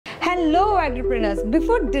Hello entrepreneurs.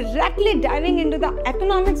 Before directly diving into the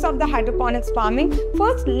economics of the hydroponics farming,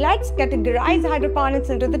 first let's categorize hydroponics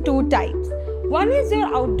into the two types. One is your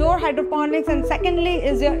outdoor hydroponics and secondly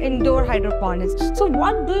is your indoor hydroponics. So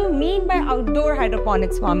what do you mean by outdoor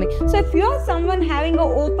hydroponics farming? So if you are someone having an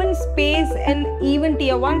open space in even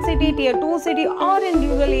tier 1 city, tier 2 city or in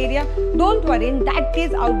rural area, don't worry, in that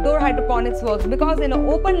case outdoor hydroponics works because in an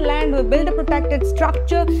open land we build a protected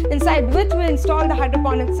structure inside which we install the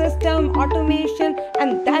hydroponic system, automation,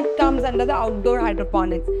 and that comes under the outdoor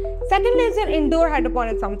hydroponics. Secondly is your indoor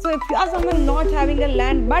hydroponics farm. So if you are someone not having a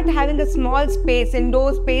land but having a small space,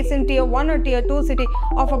 indoor space in tier 1 or tier 2 city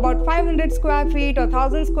of about 500 square feet or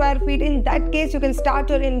 1000 square feet, in that case you can start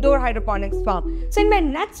your indoor hydroponics farm. So in my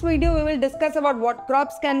next video we will discuss about what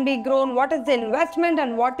crops can be grown, what is the investment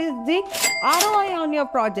and what is the ROI on your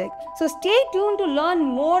project. So stay tuned to learn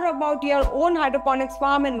more about your own hydroponics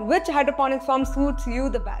farm and which hydroponics farm suits you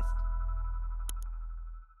the best.